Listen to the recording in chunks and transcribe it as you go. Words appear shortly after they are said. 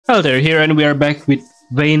Hello there, here and we are back with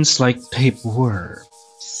Veins Like Tapeworms.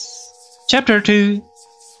 Chapter 2,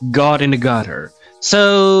 God in the Gutter.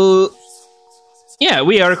 So, yeah,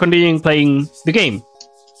 we are continuing playing the game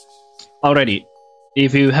already.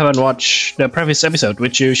 If you haven't watched the previous episode,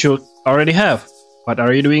 which you should already have, what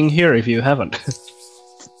are you doing here if you haven't?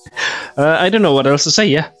 I don't know what else to say,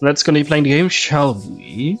 yeah. Let's continue playing the game, shall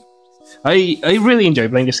we? I really enjoy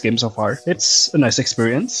playing this game so far. It's a nice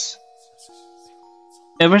experience.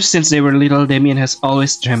 Ever since they were little, Damien has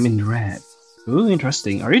always dreamt in red. Ooh,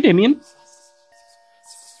 interesting. Are you Damien?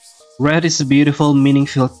 Red is a beautiful,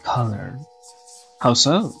 meaning-filled color. How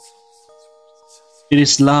so? It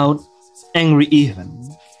is loud, angry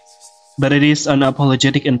even, but it is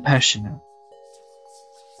unapologetic and passionate.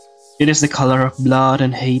 It is the color of blood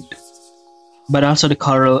and hate, but also the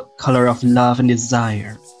color of love and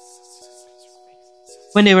desire.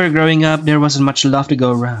 When they were growing up, there wasn't much love to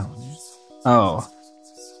go around. Oh.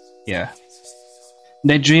 Yeah.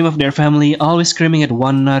 They dream of their family always screaming at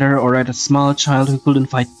one another or at a small child who couldn't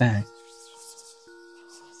fight back.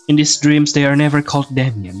 In these dreams, they are never called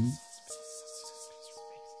Damien.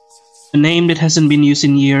 A name that hasn't been used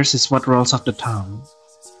in years is what rolls off the tongue.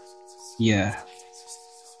 Yeah.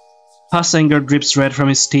 Past anger drips red from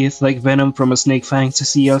his teeth like venom from a snake fangs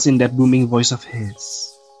as he yells in that booming voice of his.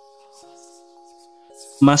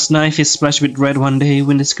 Ma's knife is splashed with red one day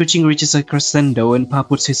when the screeching reaches a crescendo and Pa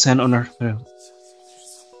puts his hand on her throat.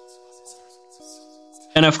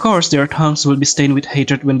 And of course their tongues will be stained with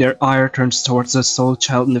hatred when their ire turns towards the sole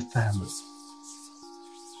child in the family.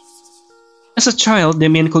 As a child,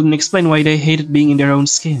 Damien couldn't explain why they hated being in their own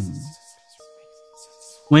skin.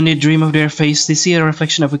 When they dream of their face, they see a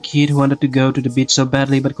reflection of a kid who wanted to go to the beach so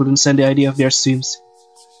badly but couldn't stand the idea of their swimsuit.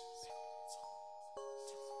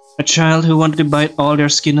 A child who wanted to bite all their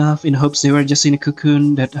skin off in hopes they were just in a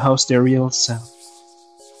cocoon that housed their real self.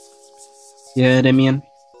 Yeah, Damien.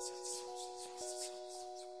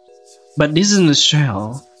 But this isn't a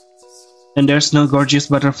shell, and there's no gorgeous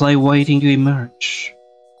butterfly waiting to emerge.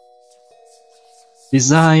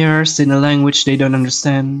 Desires in a language they don't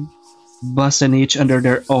understand bust an itch under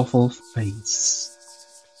their awful face.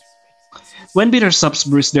 When bitter sobs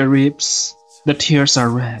bruise their ribs, the tears are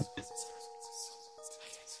red.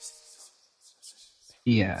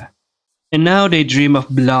 Yeah. And now they dream of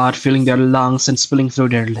blood filling their lungs and spilling through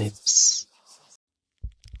their lips.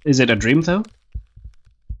 Is it a dream though?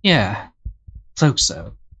 Yeah. Thought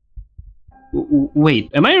so. Wait,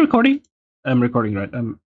 am I recording? I'm recording, right?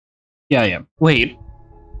 Yeah, I am. Wait.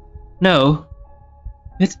 No.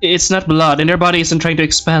 It's not blood and their body isn't trying to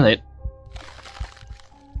expel it.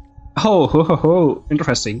 Oh,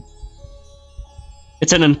 interesting.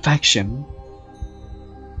 It's an infection.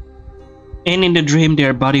 And in the dream,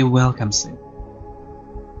 their body welcomes it.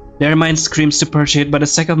 Their mind screams to purge it, but the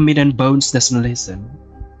sack of meat and bones doesn't listen.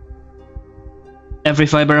 Every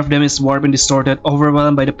fiber of them is warped and distorted,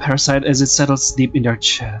 overwhelmed by the parasite as it settles deep in their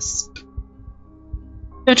chest.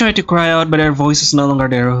 They try to cry out, but their voice is no longer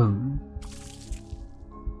their own.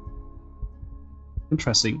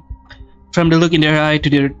 Interesting. From the look in their eye to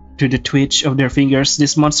the twitch of their fingers,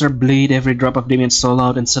 this monster bleed every drop of Damien's soul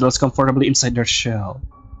out and settles comfortably inside their shell.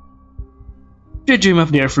 They dream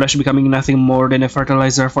of their flesh becoming nothing more than a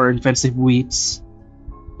fertilizer for offensive weeds,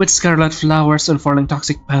 with scarlet flowers unfurling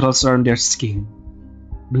toxic petals on their skin.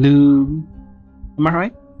 Bloom. Am I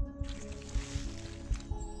right?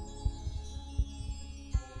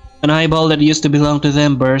 An eyeball that used to belong to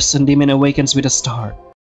them bursts and Damien awakens with a start.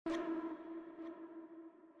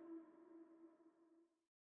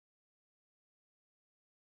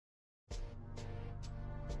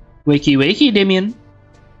 Wakey wakey, Damien.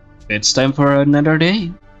 It's time for another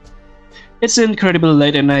day. It's incredibly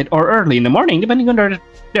late at night or early in the morning, depending on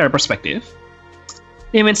their perspective.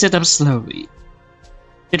 Damien sits up slowly.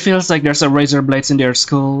 It feels like there's a razor blades in their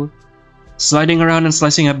skull, sliding around and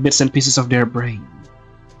slicing up bits and pieces of their brain.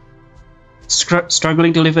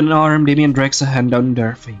 Struggling to lift an arm, Damien drags a hand down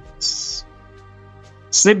their face.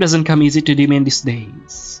 Sleep doesn't come easy to Damien these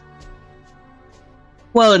days.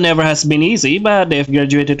 Well, it never has been easy, but they've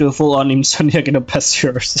graduated to a full-on insomniac in the past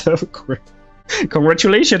year, so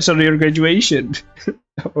congratulations on your graduation.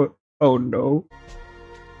 Oh no.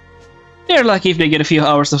 They're lucky if they get a few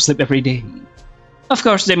hours of sleep every day. Of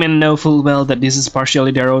course, they may know full well that this is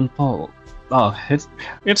partially their own fault. Oh,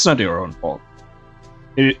 it's not your own fault.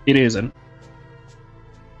 It isn't.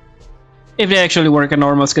 If they actually work a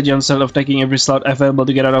normal schedule instead of taking every slot available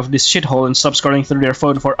to get out of this shithole and stop scrolling through their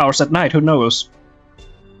phone for hours at night, who knows?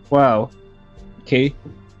 Wow. Okay.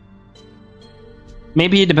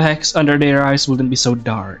 Maybe the bags under their eyes wouldn't be so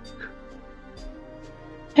dark.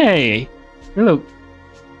 Hey, look.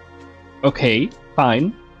 Okay,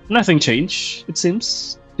 fine. Nothing changed, it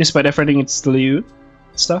seems. Despite everything, it's still you.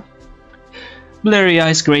 Stuff. Blurry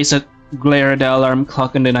eyes glare at the alarm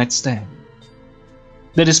clock on the nightstand.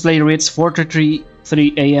 The display reads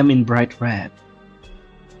 4:33 a.m. in bright red.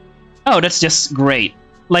 Oh, that's just great.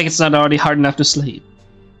 Like it's not already hard enough to sleep.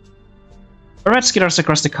 A rat skitters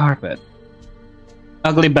across the carpet.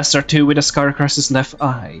 Ugly bastard too, with a scar across his left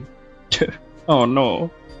eye. Oh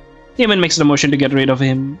no. Demon makes the motion to get rid of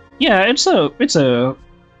him. Yeah, it's a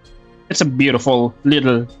beautiful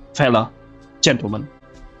little fella. Gentleman.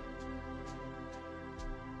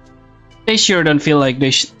 They sure don't feel like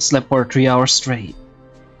they slept for 3 hours straight.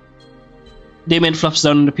 Damon flops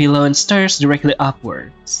down on the pillow and stares directly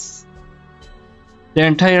upwards. Their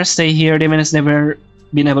entire stay here, Damon has never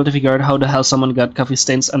been able to figure out how the hell someone got coffee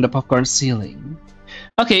stains on the popcorn ceiling.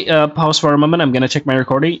 Okay, pause for a moment. I'm gonna check my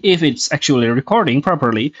recording if it's actually recording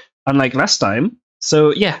properly, unlike last time.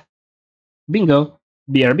 So yeah, bingo,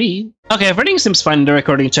 BRB. Okay, everything seems fine in the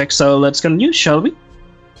recording check, so let's continue, shall we?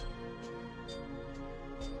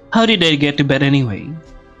 How did they get to bed anyway?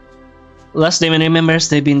 Last Damon remembers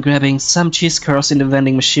they've been grabbing some cheese curls in the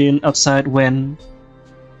vending machine outside when...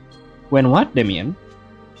 When what, Damien?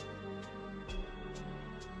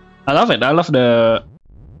 I love it. I love the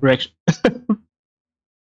reaction.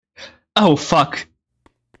 Oh, fuck.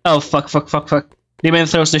 Oh, fuck. Damien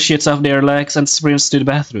throws the sheets off their legs and sprints to the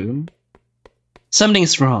bathroom.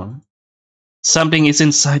 Something's wrong. Something is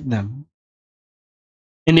inside them.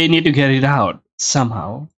 And they need to get it out,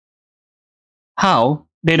 somehow. How?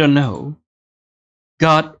 They don't know.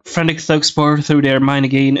 God, frantic thoughts pour through their mind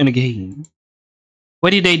again and again. Why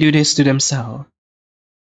did they do this to themselves?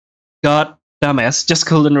 God, dumbass, just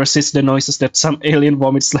couldn't resist the noises that some alien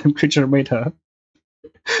vomit slime creature made her.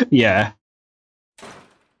 Yeah.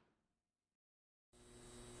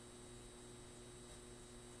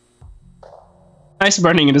 Eyes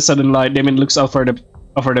burning in the sudden light, Damon looks over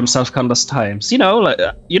themselves countless times. You know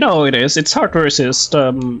how it is. It's hard to resist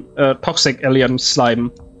toxic alien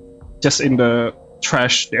slime just in the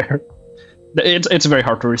trash there. It's very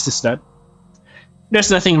hard to resist that.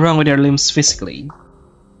 There's nothing wrong with their limbs physically.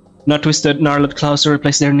 No twisted, gnarled claws to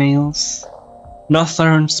replace their nails. No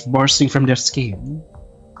thorns bursting from their skin.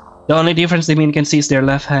 The only difference Damien can see is their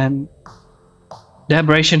left hand. The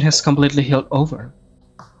abrasion has completely healed over.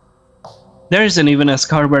 There isn't even a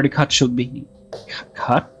scar where the cut should be.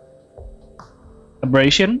 Cut?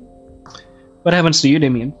 Abrasion? What happens to you,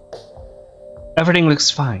 Damien? Everything looks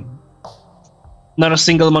fine. Not a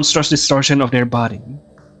single monstrous distortion of their body.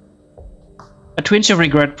 A twinge of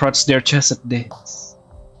regret prods their chest at this.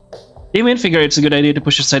 Damien figures it's a good idea to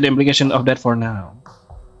push aside the implication of that for now.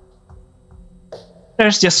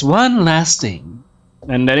 There's just one last thing.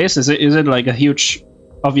 And that is it like a huge,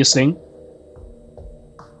 obvious thing?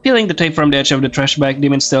 Peeling the tape from the edge of the trash bag,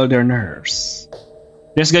 Damien stilled their nerves.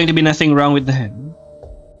 There's going to be nothing wrong with them.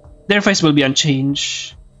 Their face will be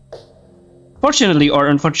unchanged. Fortunately or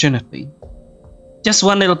unfortunately. Just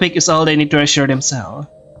one little peek is all they need to reassure themselves.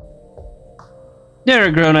 They're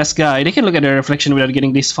a grown-ass guy, they can look at their reflection without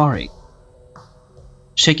getting dysphoric.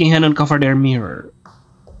 Shaking hand uncover their mirror.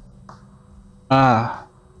 Ah.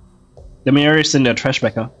 The mirror is in the trash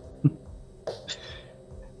bag, huh?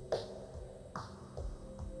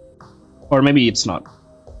 Or maybe it's not.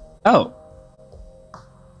 Oh.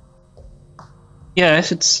 Yeah,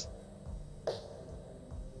 if it's...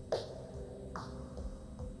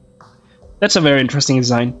 That's a very interesting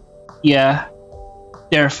design. Yeah.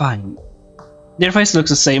 They're fine. Their face looks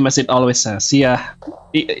the same as it always has. Yeah.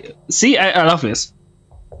 See, I love this.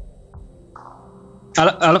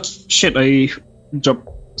 I love... Shit, I dropped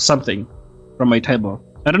something from my table.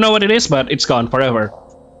 I don't know what it is, but it's gone forever.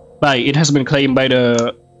 Bye. It has been claimed by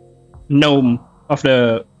the gnome of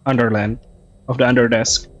the Underland, of the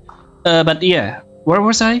Underdesk. But yeah, where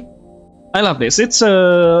was I? I love this. It's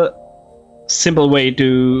a simple way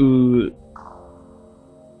to...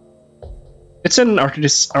 It's an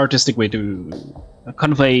artistic way to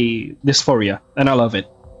convey dysphoria, and I love it.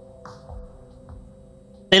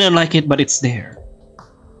 They don't like it, but it's there.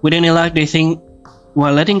 With any luck, they think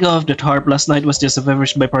while letting go of the tarp last night was just a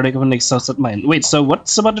feverish byproduct of an exhausted mind. Wait, so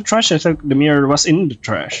what's about the trash? I thought the mirror was in the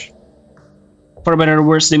trash. For better or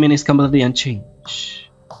worse, the meaning is completely unchanged.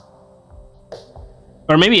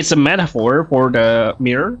 Or maybe it's a metaphor for the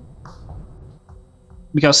mirror.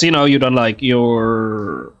 Because, you know, you don't like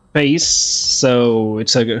your face, so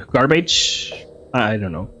it's a garbage. I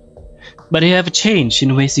don't know. But you have changed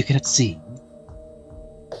in ways you cannot see.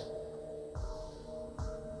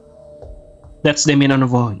 That's the meaning of the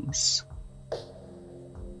voice.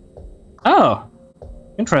 Oh,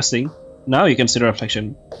 interesting. Now you can see the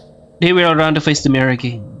reflection. They wheel around to face the mirror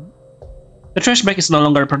again. The trash bag is no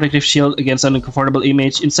longer a protective shield against an uncomfortable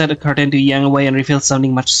image. Instead, a curtain to yank away and reveal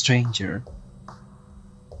something much stranger.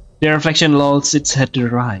 The reflection lolls its head to the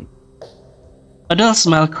right. A dull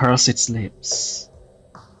smile curls its lips.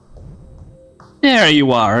 There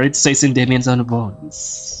you are, it says in Damien's own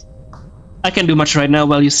voice. I can't do much right now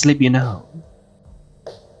while you sleep, you know.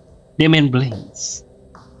 Damien blinks.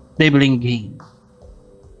 They blink again.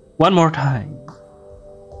 One more time.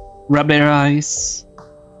 Rub their eyes.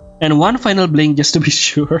 And one final blink just to be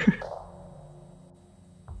sure.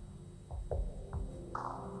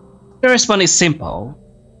 The response is simple.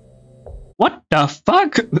 What the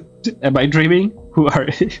fuck? Am I dreaming? Who are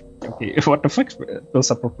you? Okay, what the fuck? Those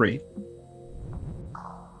appropriate.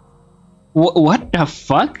 What the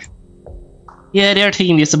fuck? Yeah, they're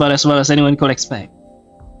thinking this about as well as anyone could expect.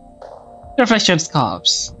 The reflection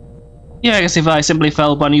scoffs. Yeah, I guess if I simply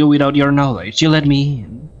fell upon you without your knowledge, you let me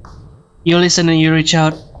in. You listen and you reach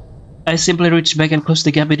out. I simply reach back and close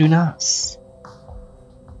the gap between us.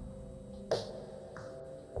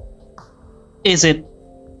 Is it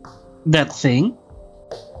that thing?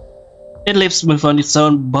 It lives move on its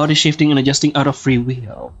own, body shifting and adjusting out of free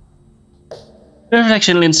will. The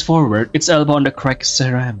reflection leans forward, its elbow on the cracked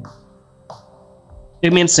ceramic.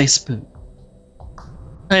 Damien says spook.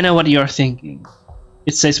 I know what you're thinking.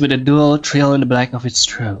 It says with a dual trill in the back of its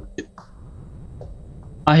throat.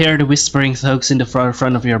 I hear the whispering thugs in the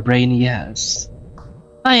front of your brain, yes.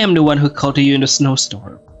 I am the one who called to you in the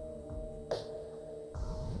snowstorm.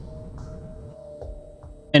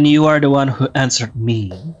 And you are the one who answered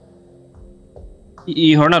me.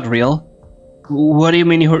 You're not real. What do you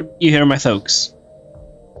mean you hear my thugs?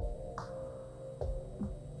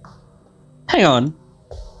 Hang on.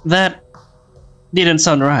 That didn't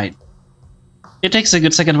sound right. It takes a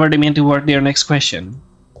good second for them to work their next question.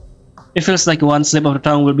 It feels like one slip of the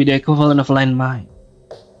tongue will be the equivalent of a landmine.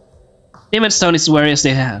 Damon's tone is wary as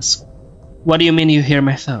they ask, what do you mean you hear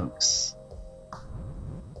my thugs?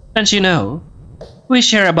 Don't you know? We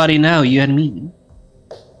share a body now, you and me.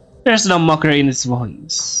 There's no mockery in its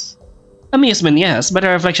voice. Amusement, yes, but the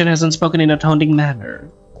reflection hasn't spoken in a taunting manner.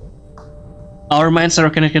 Our minds are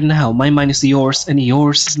connected now. My mind is yours, and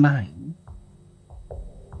yours is mine.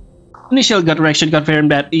 Initial gut reaction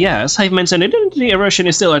confirmed that, yes, I've mentioned identity erosion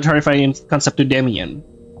is still a terrifying concept to Damien.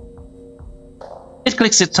 It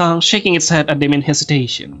clicks its tongue, shaking its head at Damien's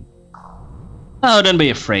hesitation. Oh, don't be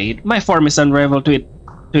afraid. My form is unraveled to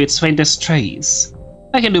its faintest trace.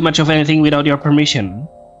 I can do much of anything without your permission.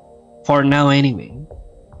 For now, anyway.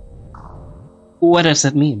 What does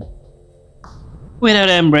that mean? Without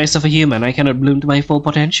the embrace of a human, I cannot bloom to my full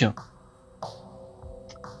potential.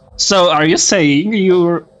 So, are you saying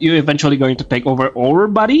you're eventually going to take over our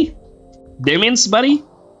body? Damien's body?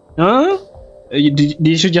 Huh?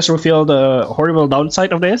 Did you just reveal the horrible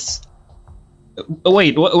downside of this?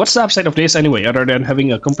 Wait, what's the upside of this anyway, other than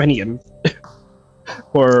having a companion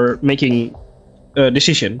for making a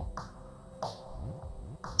decision?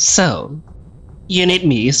 So, you need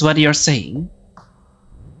me is what you're saying?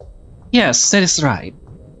 Yes, that is right.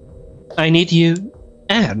 I need you,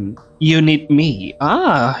 and you need me.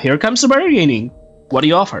 Ah, here comes the bargaining. What do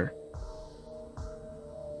you offer?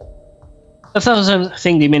 1,000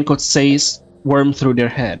 things Damien could say worm through their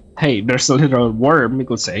head. Hey, there's a literal worm, he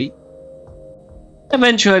could say.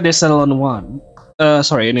 Eventually, they settle on one.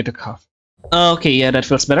 Sorry, I need to cough. Okay, yeah, that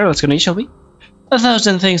feels better. Let's continue, shall we?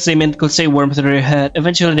 1,000 things Damien could say worm through their head.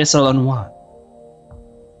 Eventually, they settle on one.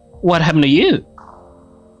 What happened to you?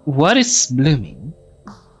 What is blooming?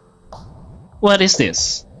 What is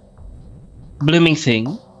this? Blooming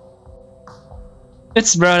thing?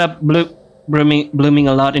 It's brought up blooming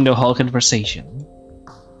a lot in the whole conversation.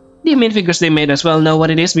 The main figures they made as well know what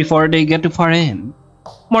it is before they get too far in.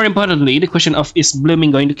 More importantly, the question of is blooming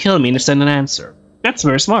going to kill me is an answer. That's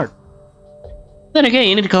very smart. Then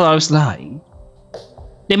again, it could always lie.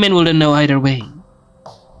 The men wouldn't know either way.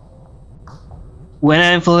 When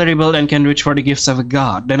I am fully rebuilt and can reach for the gifts of a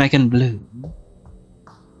god, then I can bloom.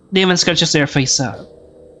 Demon scratches their face up.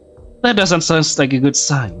 That doesn't sound like a good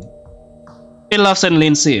sign. It laughs and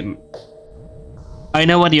leans in. I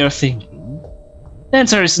know what you're thinking. The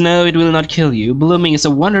answer is no, it will not kill you. Blooming is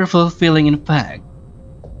a wonderful feeling in fact.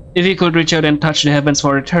 If you could reach out and touch the heavens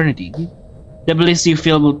for eternity, the bliss you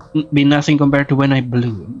feel will be nothing compared to when I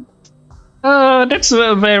bloom. That's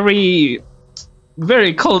a very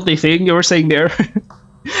culty thing you were saying there.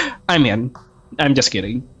 I mean, I'm just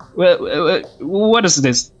kidding. Well, what is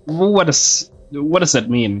this? What does that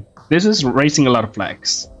mean? This is raising a lot of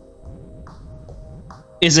flags.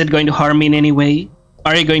 Is it going to harm me in any way?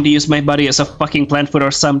 Are you going to use my body as a fucking plant food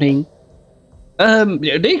or something?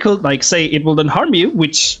 They could like say it wouldn't harm you,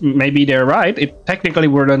 which maybe they're right. It technically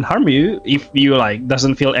wouldn't harm you if you like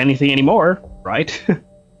doesn't feel anything anymore, right?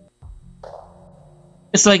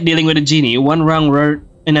 It's like dealing with a genie. One wrong word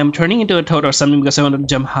and I'm turning into a toad or something because I want to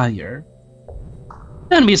jump higher.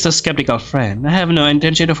 Don't be so skeptical, friend. I have no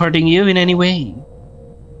intention of hurting you in any way.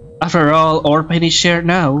 After all, our pain is shared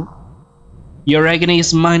now. Your agony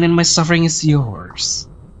is mine and my suffering is yours.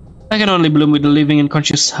 I can only bloom with the living and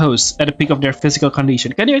conscious hosts at the peak of their physical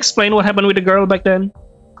condition. Can you explain what happened with the girl back then?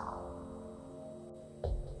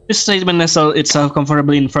 This statement nestles itself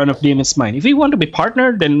comfortably in front of Damon's mind. If we want to be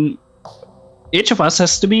partnered, then each of us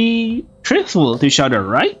has to be truthful to each other,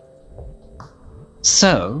 right?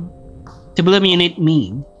 So, to bloom you need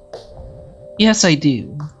me. Yes, I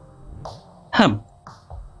do.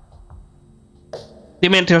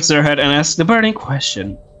 Damon tilts their head and asks the burning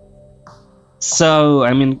question. So,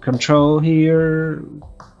 I'm in control here.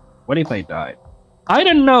 What if I died? I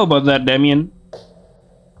don't know about that, Damien.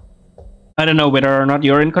 I don't know whether or not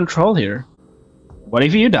you're in control here. What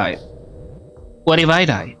if you died? What if I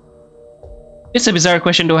die? It's a bizarre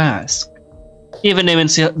question to ask. Even they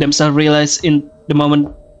themselves realize the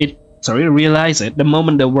moment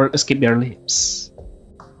the word escaped their lips.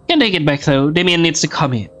 Can't take it back though. Damien needs to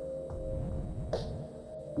commit.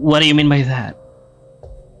 What do you mean by that?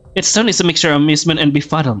 Its tone is a mixture of amusement and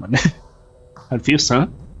befuddlement. Confused, huh?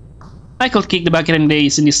 I could kick the bucket and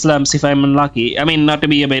days in the slums if I'm unlucky. I mean, not to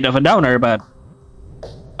be a bit of a downer, but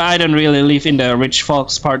I don't really live in the rich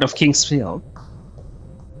folks part of Kingsfield.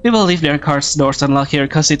 People leave their cars doors unlocked here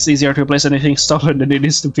because it's easier to replace anything stolen than it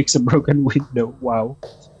is to fix a broken window. Wow.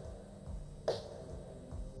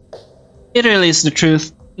 It really is the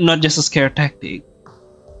truth, not just a scare tactic.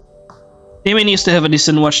 Damien used to have a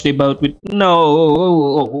decent watch they bought with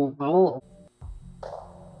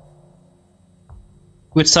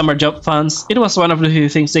summer job funds. It was one of the few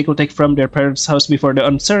things they could take from their parents' house before the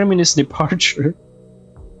unceremonious departure.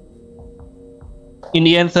 In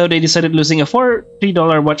the end, though, they decided losing a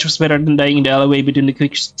 $40 watch was better than dying in the alleyway between the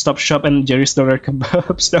quick stop shop and Jerry's Dollar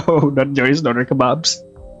Kebabs. No, not Jerry's Dollar Kebabs.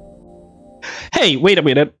 Hey, wait a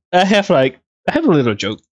minute. I have a little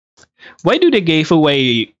joke. Why do they give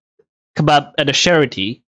away kebab at a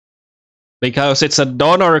charity? Because it's a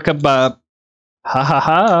doner kebab. Ha ha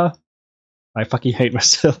ha. I fucking hate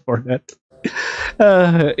myself for that.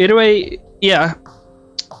 Anyway, yeah.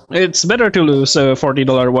 It's better to lose a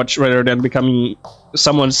 $40 watch rather than becoming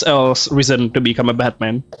someone else's reason to become a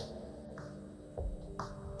Batman.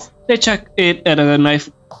 They chucked it at a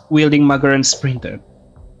knife-wielding mugger and sprinted.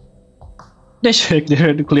 They shook their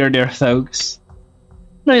head to clear their throats.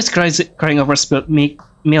 Noise crying over spilled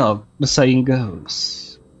milk, the saying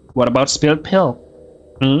goes. What about spilled milk?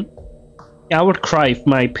 Yeah, I would cry if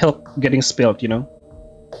my milk getting spilled, you know.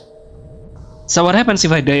 So what happens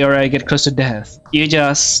if I die or I get close to death? You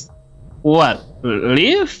just... what?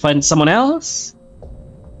 Leave? Find someone else?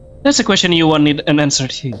 That's a question you won't need an answer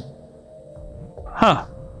to. Huh.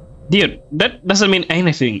 Dude, that doesn't mean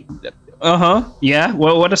anything. Yeah?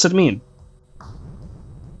 Well, what does it mean?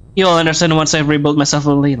 You'll understand once I've rebuilt myself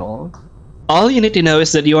a little. All you need to know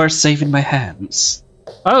is that you are safe in my hands.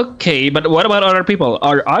 Okay, but what about other people?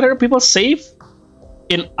 Are other people safe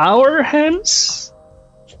in our hands?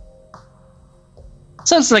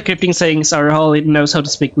 Sounds like cryptic sayings are all it knows how to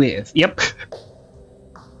speak with. Yep.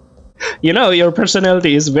 You know, your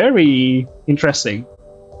personality is very interesting.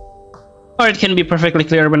 Or it can be perfectly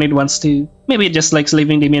clear when it wants to. Maybe it just likes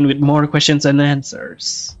leaving them in with more questions than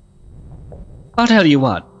answers. I'll tell you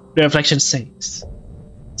what, the reflection says.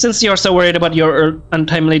 Since you're so worried about your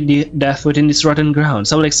untimely death within these rotten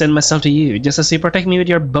grounds, I will extend myself to you, just as you protect me with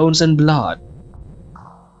your bones and blood.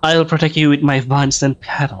 I'll protect you with my vines and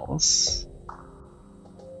petals.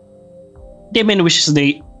 Damien wishes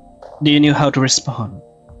they knew how to respond.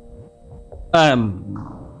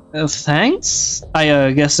 Thanks?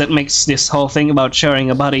 I guess that makes this whole thing about sharing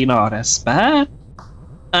a body not as bad.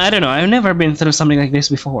 I don't know, I've never been through something like this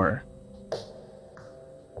before.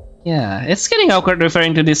 Yeah, it's getting awkward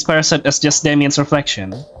referring to this parasite as just Damien's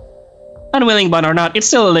reflection. Unwilling bond or not, it's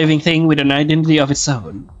still a living thing with an identity of its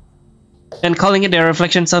own. And calling it their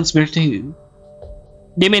reflection sounds weird too.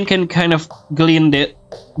 Damien can kind of glean that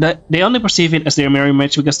they only perceive it as their mirror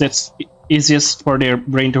image because that's easiest for their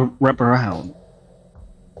brain to wrap around.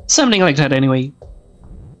 Something like that anyway.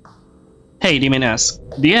 Hey, Damien asks,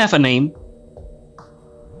 do you have a name?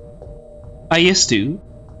 I used to.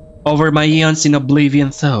 Over my eons in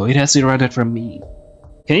oblivion though, it has eroded from me.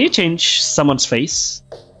 Can you change someone's face?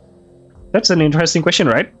 That's an interesting question,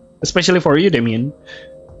 right? Especially for you, Damien.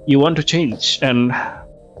 You want to change, and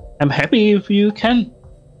I'm happy if you can.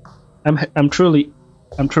 I'm truly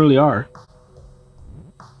are.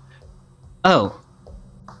 Oh,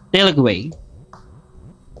 they look away.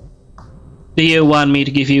 Do you want me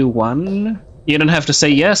to give you one? You don't have to say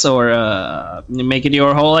yes or make it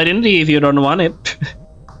your whole identity if you don't want it.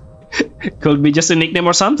 Could be just a nickname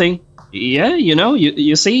or something. Yeah, you know,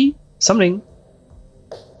 you see? Something.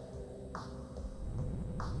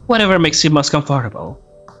 Whatever makes you most comfortable.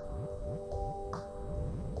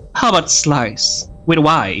 How about Slice? With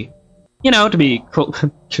Y? You know, to be cool.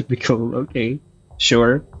 Should be cool, okay.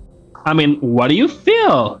 Sure. I mean, what do you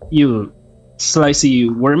feel? You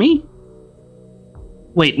slicey wormy?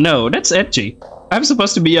 Wait, no, that's edgy. I'm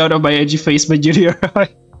supposed to be out of my edgy face by junior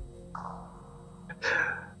high.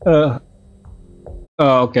 Oh,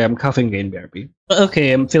 okay, I'm coughing again, BRB.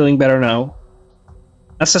 Okay, I'm feeling better now.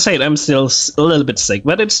 As I said, I'm still a little bit sick,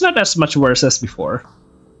 but it's not as much worse as before.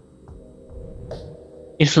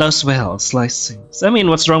 It flows well, slicing. I mean,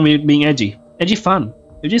 what's wrong with being edgy? Edgy fun.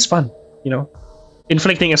 Edgy is fun, you know.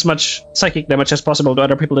 Inflicting as much psychic damage as possible to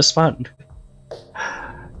other people is fun.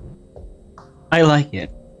 I like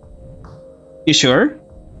it. You sure?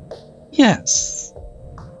 Yes.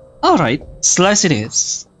 Alright, Slice it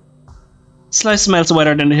is. Slice smells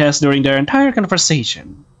wetter than it has during their entire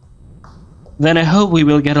conversation. Then I hope we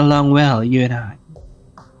will get along well, you and I.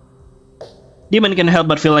 Demon can help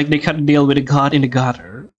but feel like they cut a deal with a god in the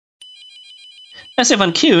gutter. As if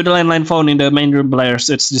on cue, the landline phone in the main room blares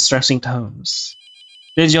its distressing tones.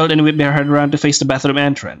 They jolt and whip their head around to face the bathroom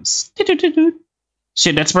entrance.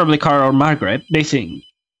 Shit, that's probably Carl or Margaret, they think.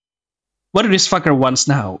 What do this fucker wants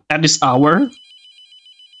now? At this hour?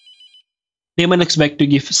 Demon looks back to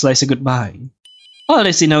give Slice a goodbye. All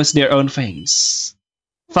they see now is their own face.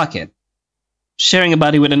 Fuck it. Sharing a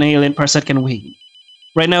body with an alien person can wait.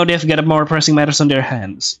 Right now they've got more pressing matters on their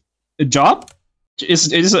hands. A job?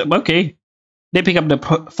 Is okay. They pick up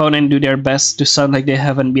the phone and do their best to sound like they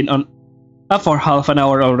haven't been up for half an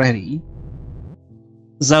hour already.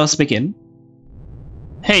 Zhao speaking.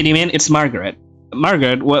 Hey Demon, it's Margaret.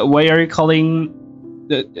 Margaret, why are you calling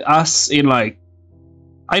us in like,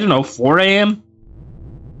 I don't know, 4 AM?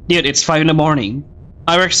 Dude, it's 5 in the morning.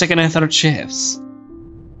 I work second and third shifts.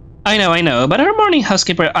 I know, but our morning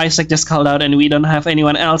housekeeper Isaac just called out and we don't have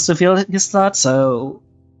anyone else to fill his slot, so...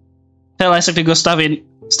 Tell Isaac to go stuff it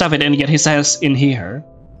and get his ass in here.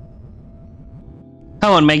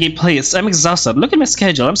 Come on, Maggie, please. I'm exhausted. Look at my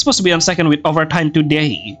schedule. I'm supposed to be on second with overtime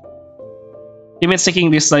today. Demon's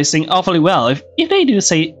taking this slicing awfully well, if they do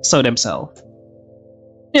say so themselves.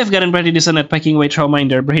 They've gotten pretty decent at packing away trauma in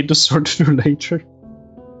their brain to sort through later.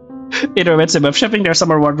 It reminds them of shoving their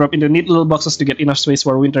summer wardrobe into neat little boxes to get enough space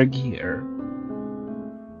for winter gear.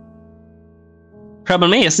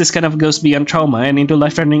 Problem is, this kind of goes beyond trauma and into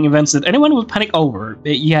life-threatening events that anyone will panic over.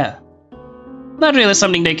 Yeah. Not really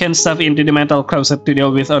something they can stuff into the mental closet to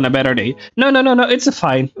deal with on a better day. No, it's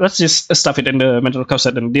fine. Let's just stuff it in the mental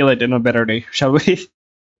closet and deal it in a better day, shall we?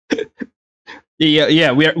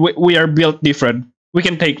 yeah, we are built different. We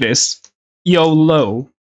can take this. YOLO.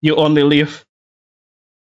 You only live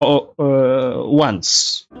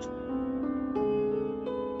once.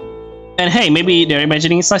 And hey, maybe they're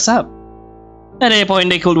imagining Slice up. At any point,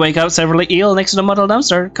 they could wake up severely ill next to the model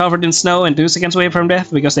dumpster, covered in snow and 2 seconds away from death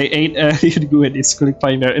because they ate good is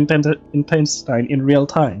clarifying their intestine in real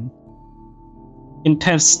time.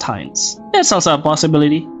 Intestines. That's also a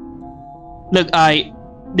possibility. Look,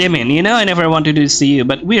 Damien, you know I never want to do this to you,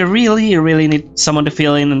 but we really need someone to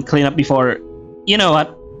fill in and clean up before... You know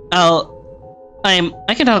what?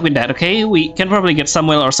 I can help with that, okay? We can probably get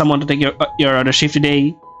Samuel or someone to take your other shift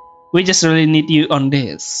today. We just really need you on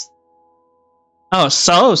this. Oh,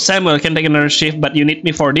 so Samuel can take another shift, but you need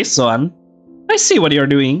me for this one? I see what you're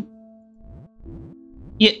doing.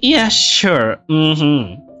 Yeah, sure.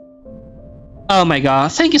 Oh my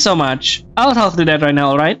god, thank you so much. I'll help do that right now,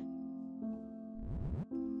 alright?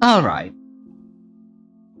 Alright.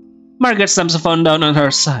 Margaret slams the phone down on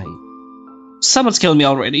her side. Someone's killed me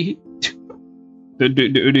already. Do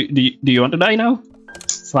you want to die now?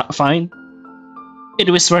 Fine. It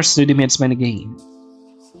whispers to the midsman again.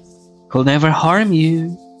 Could never harm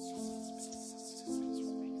you.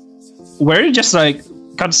 Were you just like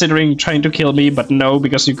considering trying to kill me, but no,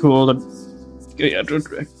 because you could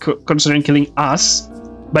considering killing us,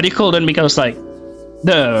 but you couldn't because like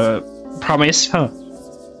the promise, huh?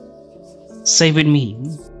 Stay with me.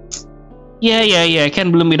 Yeah.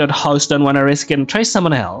 Can't bloom without house. Don't wanna risk and try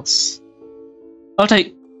someone else.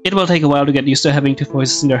 It will take a while to get used to having 2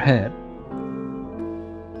 voices in their head.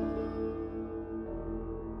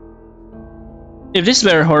 If this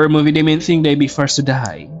were a horror movie, they may think they'd be first to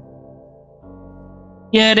die.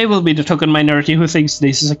 Yeah, they will be the token minority who thinks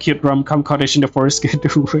this is a cute rom-com cottage in the forest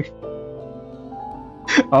getaway.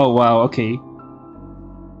 Oh wow, okay.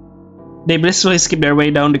 They blissfully skip their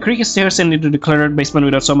way down the creaky stairs and into the cluttered basement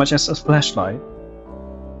without so much as a flashlight.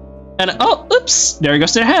 And oh, oops! There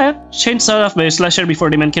goes their head! Chainsawed off by a slasher before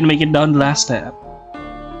the man can make it down the last step.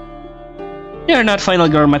 They are not final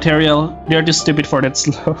girl material. They are too stupid for that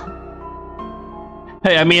slow.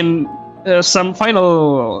 Hey, I mean, some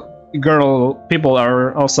final girl people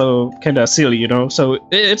are also kinda silly, you know, so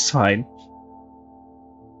it's fine.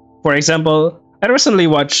 For example, I recently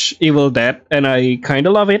watched Evil Dead and I kinda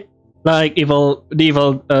love it. Like no,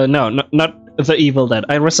 not the Evil Dead.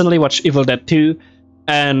 I recently watched Evil Dead 2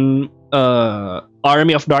 and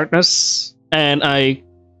Army of Darkness, and I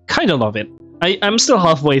kinda love it. I'm still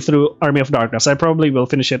halfway through Army of Darkness. I probably will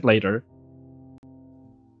finish it later.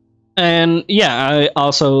 And yeah, I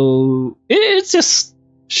also it's just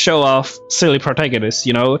show off silly protagonists,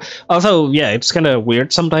 you know. Although yeah, it's kind of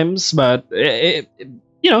weird sometimes, but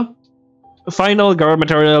you know, final girl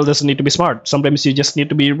material doesn't need to be smart. Sometimes you just need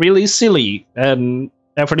to be really silly, and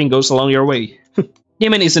everything goes along your way.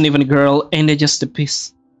 Damien isn't even a girl, and they're just a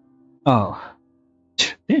piece. Oh,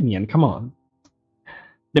 Damien, come on.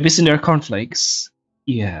 The piece in their cornflakes.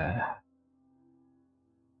 Yeah.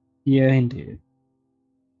 Yeah, indeed.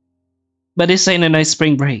 But this ain't a nice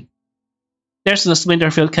spring break. There's no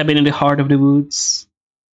splinter-filled cabin in the heart of the woods.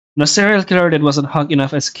 No serial killer that wasn't hung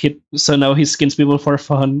enough as a kid, so now he skins people for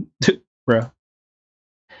fun. Bruh.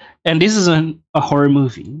 And this isn't a horror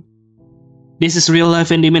movie. This is real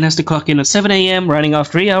life, and Damien has to clock in at 7 AM, running off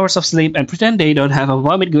 3 hours of sleep, and pretend they don't have a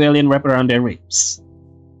vomit alien wrapped around their ribs.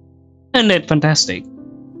 And that's fantastic.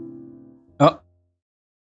 Oh.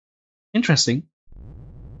 Interesting.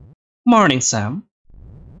 Morning, Sam.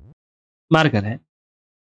 Margaret.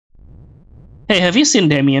 Hey, have you seen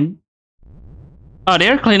Damien? Oh,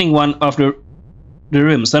 they're cleaning one of the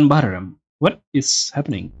rooms. Don't bother them. What is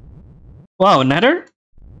happening? Wow, another?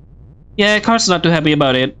 Yeah, Cart's not too happy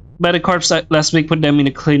about it, but the corpse last week put them in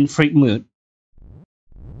a clean freak mood.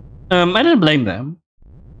 I don't blame them.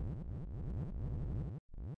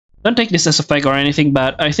 Don't take this as a fact or anything,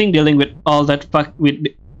 but I think dealing with all that fuck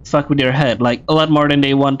with their head, like a lot more than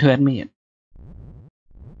they want to admit.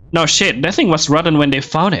 No shit, that thing was rotten when they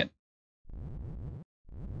found it.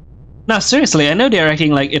 No, seriously, I know they're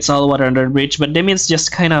acting like it's all water under the bridge, but Damien's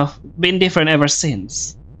just kind of been different ever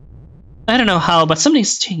since. I don't know how, but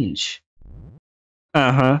something's changed.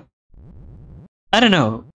 Uh-huh. I don't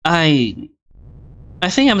know. I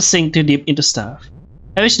think I'm seeing too deep into stuff.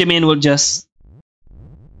 I wish Damien would just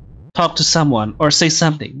talk to someone or say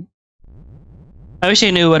something. I wish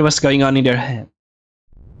I knew what was going on in their head.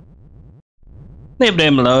 Leave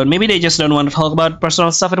them alone. Maybe they just don't want to talk about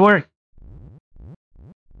personal stuff at work.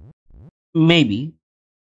 Maybe.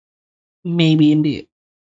 Maybe indeed.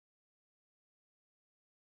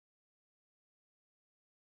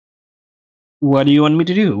 What do you want me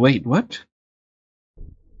to do? Wait, what?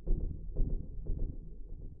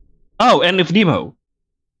 Oh, end of demo.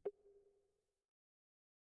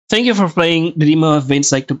 Thank you for playing the demo of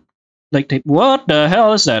Veins like tape. What the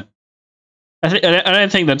hell is that? I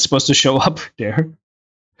don't think that's supposed to show up there.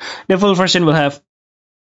 The full version will have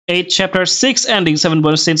 8 chapters, 6 endings, 7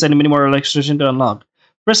 bonus scenes, and many more illustration to unlock.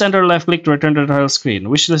 Press enter left click to return to the title screen.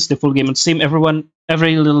 Wishlist the full game on Steam.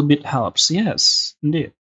 Every little bit helps. Yes,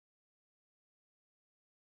 indeed.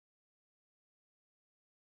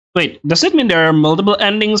 Wait, does it mean there are multiple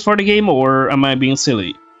endings for the game, or am I being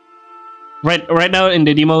silly? Right now in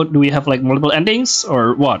the demo, do we have like multiple endings,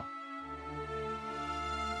 or what?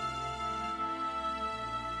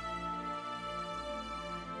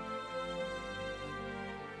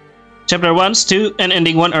 Chapter 1, 2, and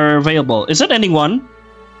ending 1 are available. Is that ending 1?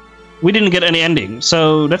 We didn't get any ending,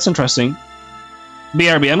 so that's interesting.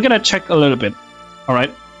 BRB, I'm gonna check a little bit.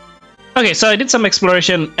 Alright. Okay, so I did some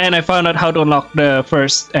exploration and I found out how to unlock the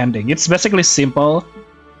first ending. It's basically simple.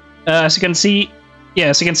 As you can see,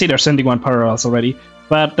 there's ending 1 parallels already.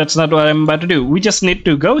 But that's not what I'm about to do. We just need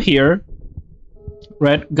to go here,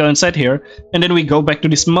 right? Go inside here, and then we go back to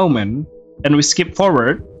this moment, and we skip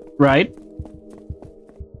forward, right?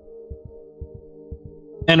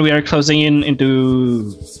 And we are closing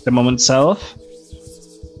into the moment itself.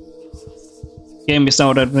 Game is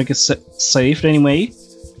now saved anyway.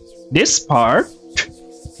 This part,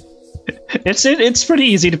 it's pretty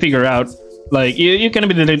easy to figure out. Like you can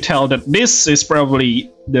immediately tell that this is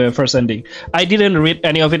probably the first ending. I didn't read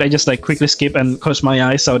any of it. I just like quickly skip and close my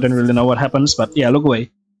eyes, so I don't really know what happens. But yeah, look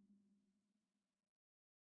away.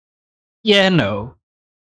 Yeah, no.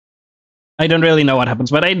 I don't really know what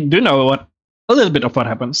happens, but I do know a little bit of what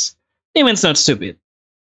happens. Demon's not stupid.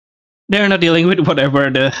 They're not dealing with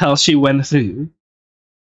whatever the hell she went through.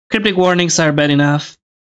 Cryptic warnings are bad enough.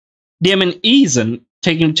 Demon isn't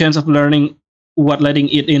taking the chance of learning what letting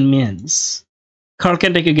it in means. Carl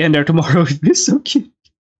can take a gander tomorrow with me, so cute.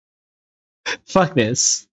 Fuck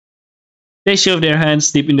this. They shove their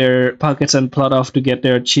hands deep in their pockets and plod off to get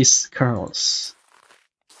their cheese curls.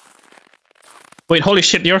 Wait, holy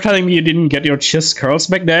shit, you're telling me you didn't get your cheese curls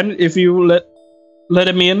back then if you let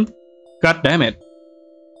him in? God damn it.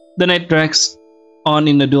 The night drags on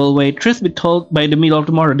in the dual way. Truth be told, by the middle of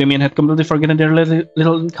tomorrow, Damien had completely forgotten their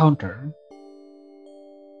little encounter.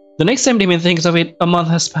 The next time Damien thinks of it, a month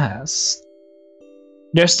has passed.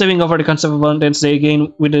 They're stewing over the concept of Valentine's Day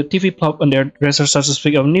again with the TV plop on their dresser starts to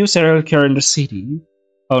speak of new serial killer in the city.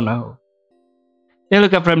 Oh no. They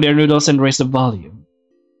look up from their noodles and raise the volume.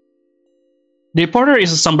 The reporter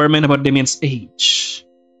is a somber man about Damien's age.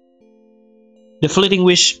 The fleeting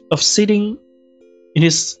wish of sitting in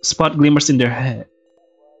his spot glimmers in their head.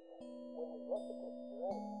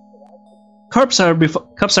 Cups are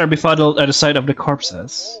befuddled at the sight of the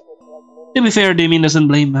corpses. To be fair, Damien doesn't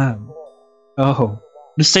blame them. Oh,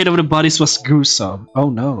 the state of the bodies was gruesome. Oh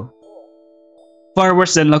no. Far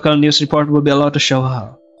worse than local news report will be allowed to show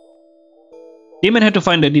up. Damien had to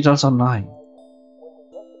find the details online.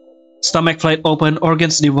 Stomach flight open,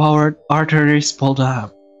 organs devoured, arteries pulled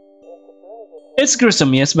up. It's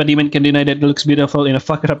gruesome, yes, but Demon can deny that it looks beautiful in a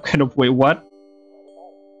fucked up kind of way. What?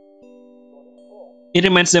 It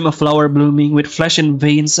reminds them of flower blooming with flesh and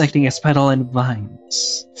veins acting as petal and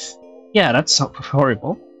vines. Yeah, that's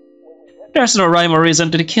horrible. There's no rhyme or reason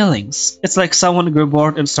to the killings. It's like someone grew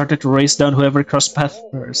bored and started to race down whoever crossed paths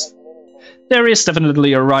first. There is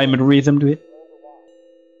definitely a rhyme and rhythm to it.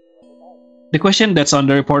 The question that's on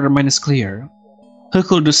the reporter mind is clear. Who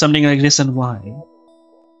could do something like this and why?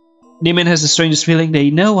 Demon has the strangest feeling they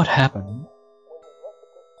know what happened.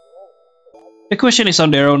 The question is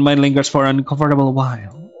on their own mind lingers for an uncomfortable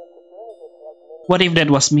while. What if that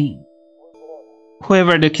was me?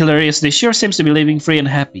 Whoever the killer is, they sure seems to be living free and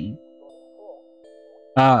happy.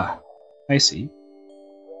 Ah, I see.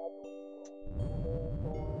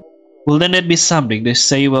 Well, then that'd be something, they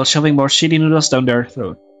say while shoving more shitty noodles down their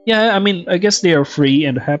throat. Yeah, I mean, I guess they are free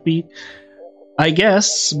and happy. I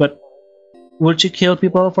guess, but would you kill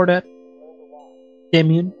people for that?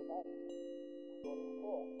 Damien?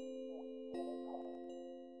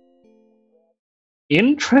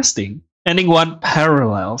 Interesting. Ending one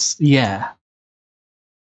parallels. Yeah.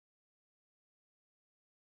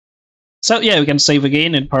 So yeah, we can save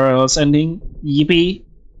again and parallels ending. Yippee.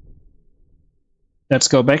 Let's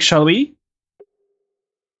go back, shall we?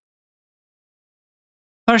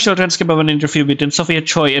 Partial transcript of an interview between Sophia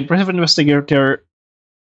Choi and private investigator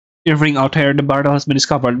Irving Altair de Bardo has been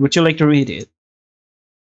discovered. Would you like to read it?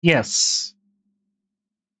 Yes.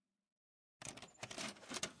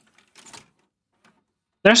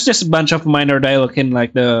 There's just a bunch of minor dialogue in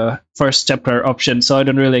like the first chapter option, so I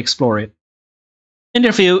don't really explore it.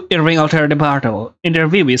 Interview Irving Altair de Bardo.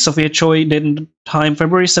 Interviewee Sophia Choi. Date time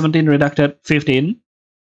February 17, redacted 15.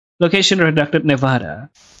 Location redacted Nevada.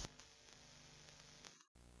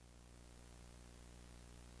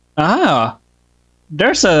 Ah,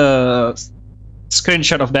 there's a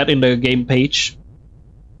screenshot of that in the game page.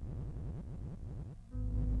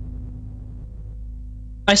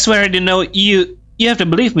 I swear I didn't know you have to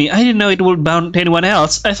believe me. I didn't know it would bound to anyone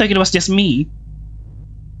else. I thought it was just me.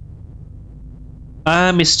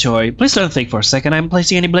 Miss Choi, please don't think for a second I'm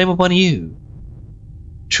placing any blame upon you.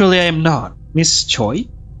 Truly I am not, Miss Choi.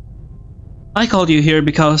 I called you here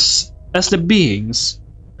because, as the being's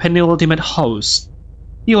penultimate host,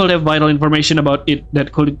 you will have vital information about it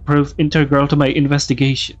that could prove integral to my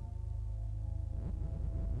investigation.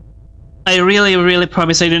 I really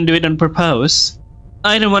promise I didn't do it on purpose.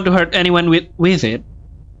 I didn't want to hurt anyone with it.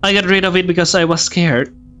 I got rid of it because I was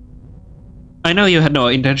scared. I know you had no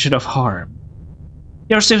intention of harm.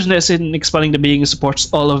 Your seriousness in expelling the being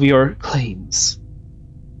supports all of your claims.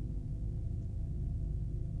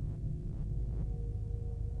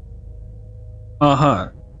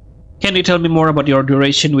 Can you tell me more about your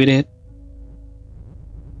duration with it?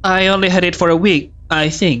 I only had it for a week, I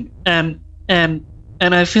think, and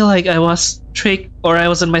I feel like I was tricked or I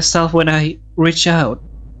wasn't myself when I reached out.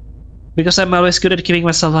 Because I'm always good at keeping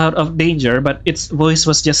myself out of danger, but its voice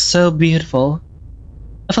was just so beautiful.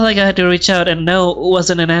 I felt like I had to reach out and no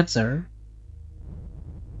wasn't an answer.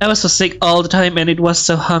 I was so sick all the time and it was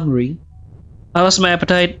so hungry. I lost my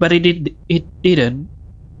appetite, but it didn't.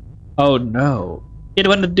 Oh no. It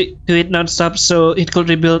wanted to eat non-stop so it could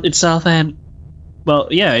rebuild itself and... well,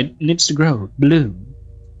 yeah, it needs to grow, bloom.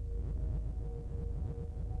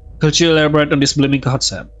 Could you elaborate on this blooming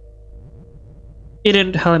concept? It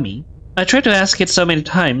didn't tell me. I tried to ask it so many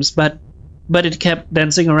times, but it kept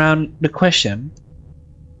dancing around the question.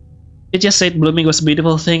 It just said blooming was a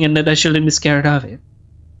beautiful thing and that I shouldn't be scared of it.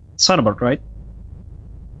 Sound about right.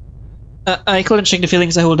 I couldn't shake the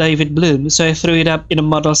feelings I would die if it bloomed, so I threw it up in a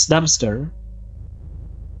model's dumpster.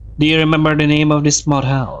 Do you remember the name of this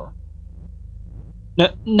model?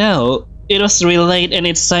 No, it was real late and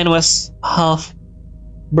its sign was half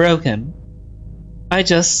broken. I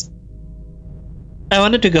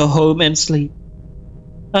wanted to go home and sleep.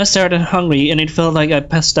 I started hungry and it felt like I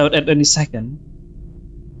passed out at any second.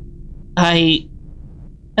 I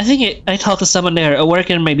think I talked to someone there, a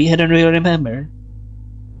worker maybe, I don't really remember.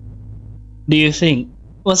 Do you think,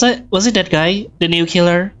 was it that guy, the new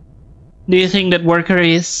killer? Do you think that worker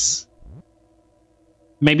is...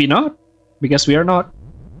 Maybe not, because we are not.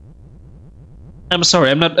 I'm sorry,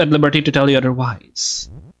 I'm not at liberty to tell you otherwise.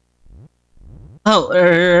 Oh,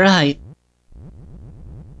 right.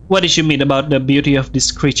 What did you mean about the beauty of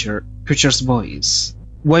this creature's voice?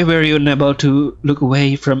 Why were you unable to look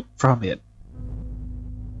away from it?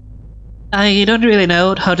 I don't really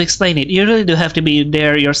know how to explain it. You really do have to be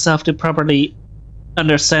there yourself to properly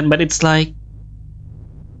understand, but it's like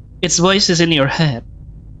its voice is in your head.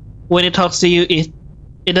 When it talks to you,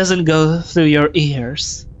 it doesn't go through your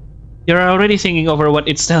ears. You're already thinking over what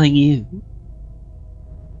it's telling you.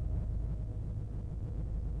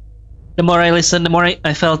 The more I listen, the more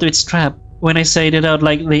I fell to its trap. When I say it out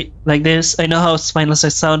like this, I know how spineless I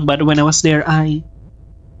sound, but when I was there, I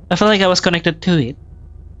felt like I was connected to it.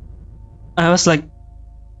 It was like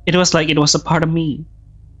it was a part of me.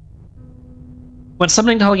 When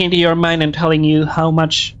something talking into your mind and telling you how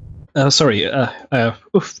much... that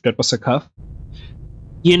was a cough.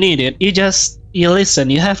 You need it. You listen,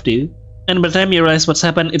 you have to. And by the time you realize what's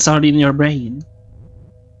happened, it's already in your brain.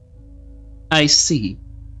 I see.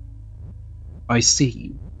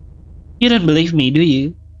 You don't believe me, do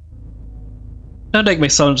you? Don't take my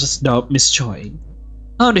songs as dope, Miss Choi.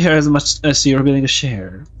 I want to hear as much as you're willing to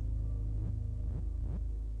share.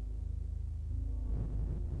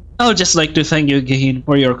 I would just like to thank you again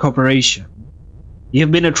for your cooperation.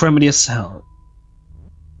 You've been a tremendous help.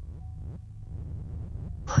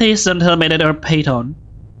 Please don't tell me that or Peyton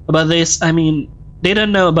about this. I mean, they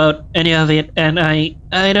don't know about any of it, and I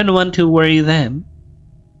don't want to worry them.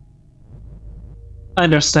 I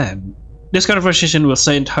understand. This conversation will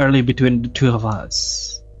stay entirely between the two of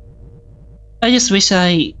us. I just wish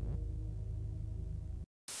I...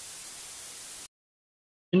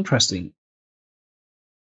 Interesting.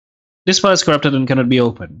 This file is corrupted and cannot be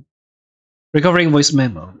opened. Recovering voice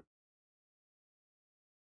memo.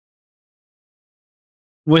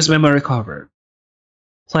 Voice memo recovered.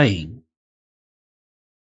 Playing.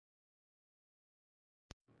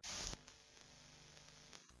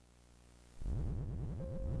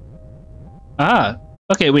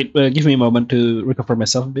 Okay, wait, give me a moment to recover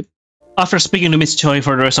myself a bit. After speaking to Miss Choi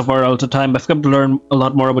for the rest of our altar time, I've come to learn a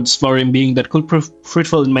lot more about this flowering being that could prove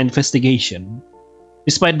fruitful in my investigation.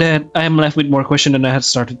 Despite that, I am left with more questions than I had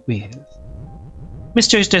started with. Miss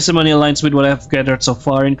Choi's testimony aligns with what I have gathered so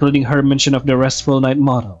far, including her mention of the restful night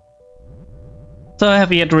model. Though I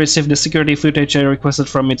have yet to receive the security footage I requested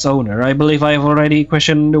from its owner, I believe I have already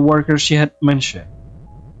questioned the workers she had mentioned.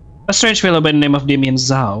 A strange fellow by the name of Damien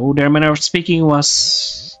Zhao, their manner of speaking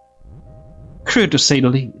was... crude to say the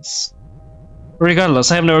least. Regardless,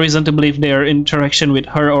 I have no reason to believe their interaction with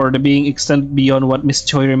her or the being extended beyond what Miss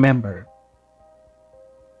Choi remembered.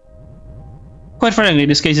 Quite frankly,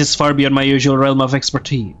 this case is far beyond my usual realm of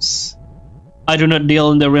expertise. I do not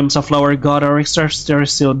deal in the realms of flower god or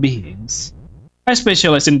extraterrestrial beings. I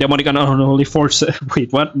specialize in demonic and unholy forces.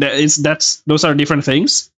 Wait, what? Those are different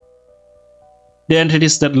things? The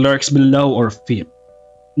entities that lurks below or feet,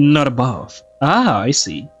 not above. Ah, I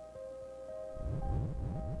see.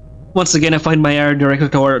 Once again, I find my ire directly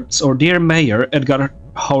towards our dear Mayor, Edgar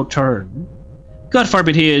Hawthorne. God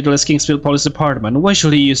forbid he utilize Kingsfield Police Department. Why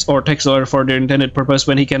should he use our tax dollar for their intended purpose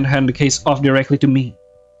when he can hand the case off directly to me?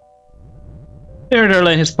 Rather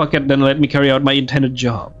lay in his pocket than let me carry out my intended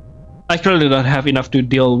job. I clearly don't have enough to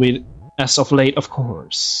deal with as of late, of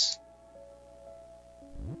course.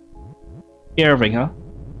 Irving, huh?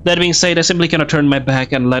 That being said, I simply cannot turn my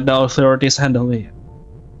back and let the authorities handle it.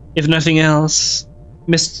 If nothing else,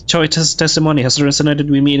 Miss Choi's testimony has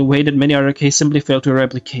resonated with me in a way that many other cases simply fail to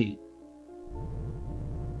replicate.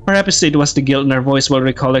 Perhaps it was the guilt in her voice while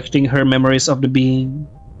recollecting her memories of the being.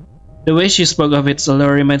 The way she spoke of its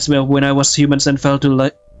allure reminds me of when I was human and fell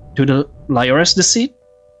to the liar's deceit.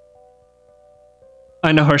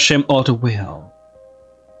 I know her shame all too well.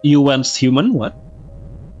 You once human, what?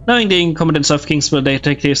 Knowing the incompetence of Kingsville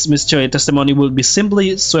detectives, Miss Joy's testimony will be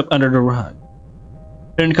simply swept under the rug.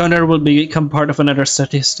 Their encounter will become part of another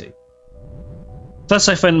statistic. Thus,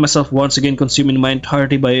 I find myself once again consumed in my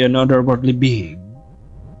entirety by an otherworldly being.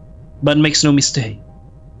 But makes no mistake,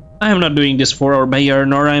 I am not doing this for our mayor,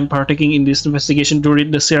 nor I am partaking in this investigation to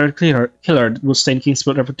rid the serial killer that will stain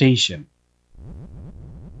Kingsville's reputation.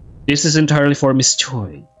 This is entirely for Miss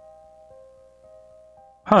Joy.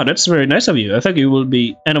 Huh, that's very nice of you. I think you will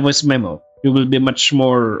be an voice memo. You will be much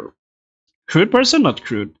more crude person, not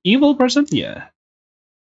crude. Evil person? Yeah.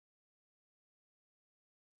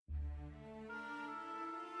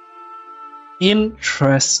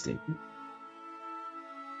 Interesting.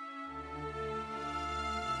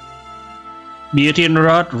 Beauty and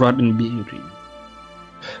Rod, Rod and Beauty.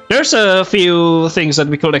 There's a few things that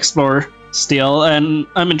we could explore still, and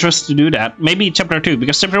I'm interested to do that. Maybe chapter 2,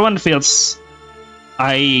 because chapter 1 feels...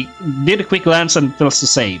 I did a quick glance and feels the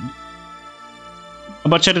same.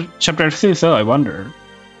 About chapter 2 though, I wonder.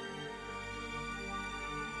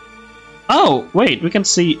 Oh, wait, we can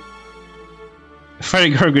see very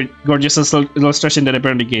gorgeous illustration that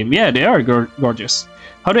appear in the game. Yeah, they are gorgeous.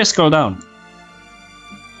 How do I scroll down?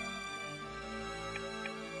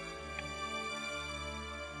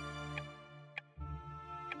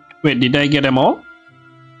 Wait, did I get them all?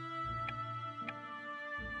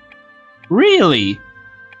 Really?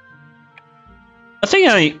 I think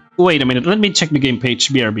I... Wait a minute, let me check the game page,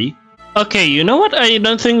 BRB. Okay, you know what? I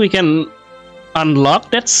don't think we can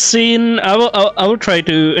unlock that scene. I will try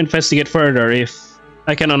to investigate further if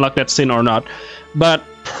I can unlock that scene or not. But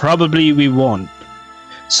probably we won't.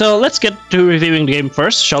 So let's get to reviewing the game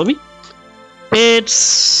first, shall we?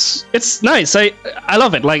 It's nice. I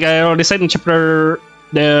love it. Like I already said in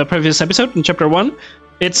the previous episode, in chapter 1.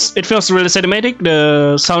 It feels really cinematic.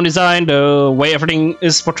 The sound design, the way everything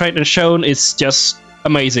is portrayed and shown is just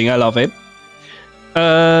amazing. I love it.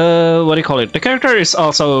 What do you call it? The character is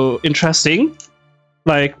also interesting.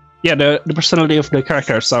 Like, yeah, the personality of the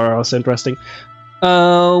characters are also interesting.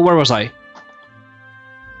 Where was I?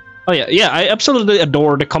 Oh yeah, I absolutely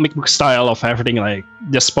adore the comic book style of everything, like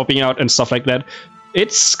just popping out and stuff like that.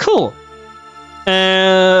 It's cool.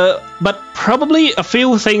 But probably a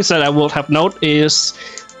few things that I would have noted is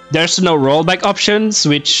there's no rollback options,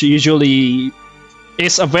 which usually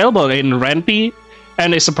is available in Ren'Py,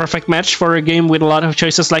 and it's a perfect match for a game with a lot of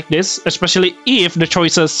choices like this, especially if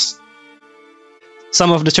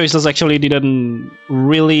some of the choices actually didn't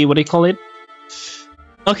really, what do you call it?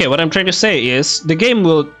 Okay, what I'm trying to say is the game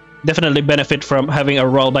will definitely benefit from having a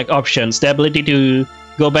rollback options, the ability to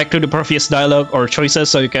go back to the previous dialogue or choices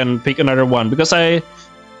so you can pick another one, because I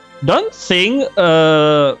don't think,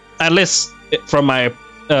 at least from my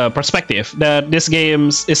perspective, that this game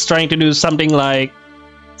is trying to do something like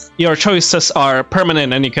your choices are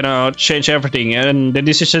permanent and you cannot change everything, and the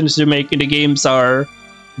decisions you make in the games are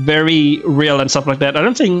very real and stuff like that. I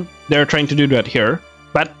don't think they're trying to do that here,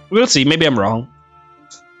 but we'll see. Maybe I'm wrong.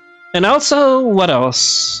 And also, what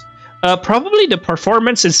else? Probably the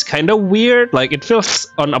performance is kind of weird. Like it feels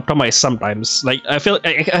unoptimized sometimes. Like I feel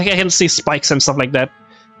I can see spikes and stuff like that.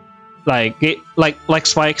 Like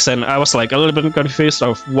spikes, and I was like a little bit confused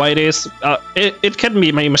of why it is. It can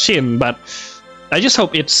be my machine, but I just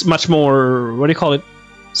hope it's much more, what do you call it,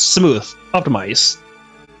 smooth, optimized.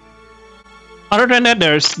 Other than that,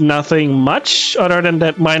 there's nothing much other than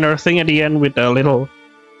that minor thing at the end with a little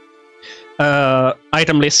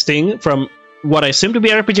item listing from what I assume to be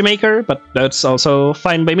RPG Maker, but that's also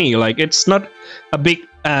fine by me. Like it's not a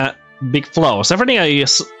big flaws. Everything I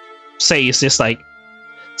say is just like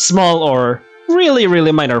small or really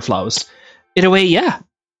minor flaws. Either way, yeah,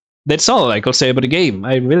 that's all I could say about the game.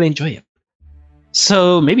 I really enjoy it.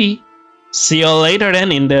 So maybe see you all later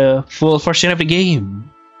then in the full version of the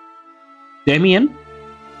game. Damien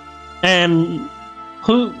and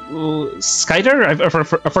who Skyder?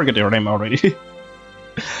 I forget your name already.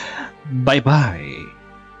 Bye bye.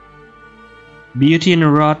 Beauty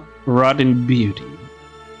and Rod and Beauty.